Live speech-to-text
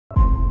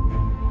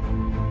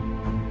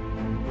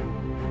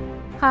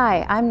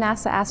Hi, I'm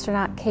NASA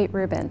astronaut Кейт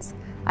Rubinс.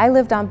 I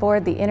lived on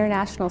board the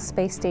International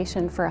Space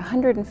Station for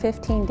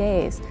 115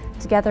 days,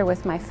 together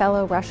with my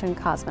fellow Russian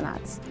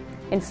cosmonauts.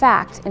 In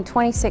fact, in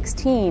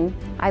 2016,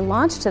 I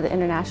launched to the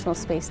International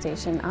Space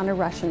Station on a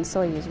Russian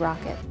Soyuz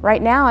rocket.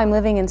 Right now, I'm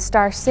living in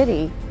Star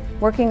City,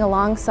 working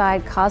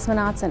alongside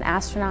cosmonauts and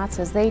astronauts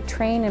as they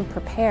train and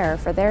prepare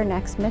for their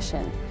next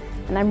mission.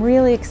 And I'm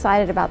really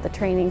excited about the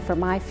training for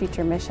my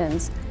future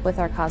missions with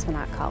our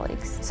cosmonaut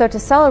colleagues. So to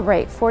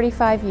celebrate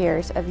 45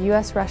 years of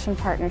US-Russian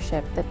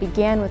partnership that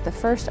began with the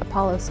first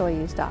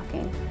Apollo-Soyuz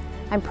docking,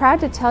 I'm proud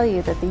to tell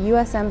you that the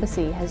US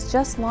Embassy has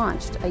just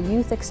launched a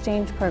youth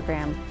exchange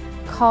program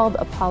called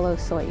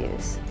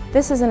Apollo-Soyuz.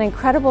 This is an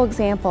incredible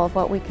example of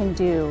what we can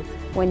do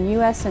when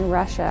US and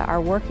Russia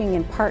are working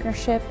in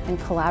partnership and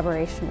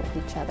collaboration with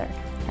each other.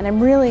 And I'm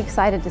really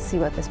excited to see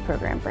what this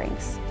program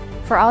brings.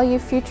 For all you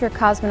future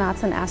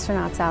cosmonauts and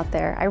astronauts out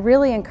there, I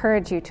really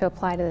encourage you to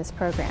apply to this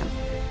program.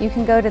 You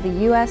can go to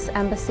the US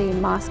Embassy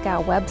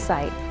Moscow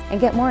website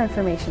and get more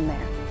information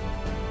there.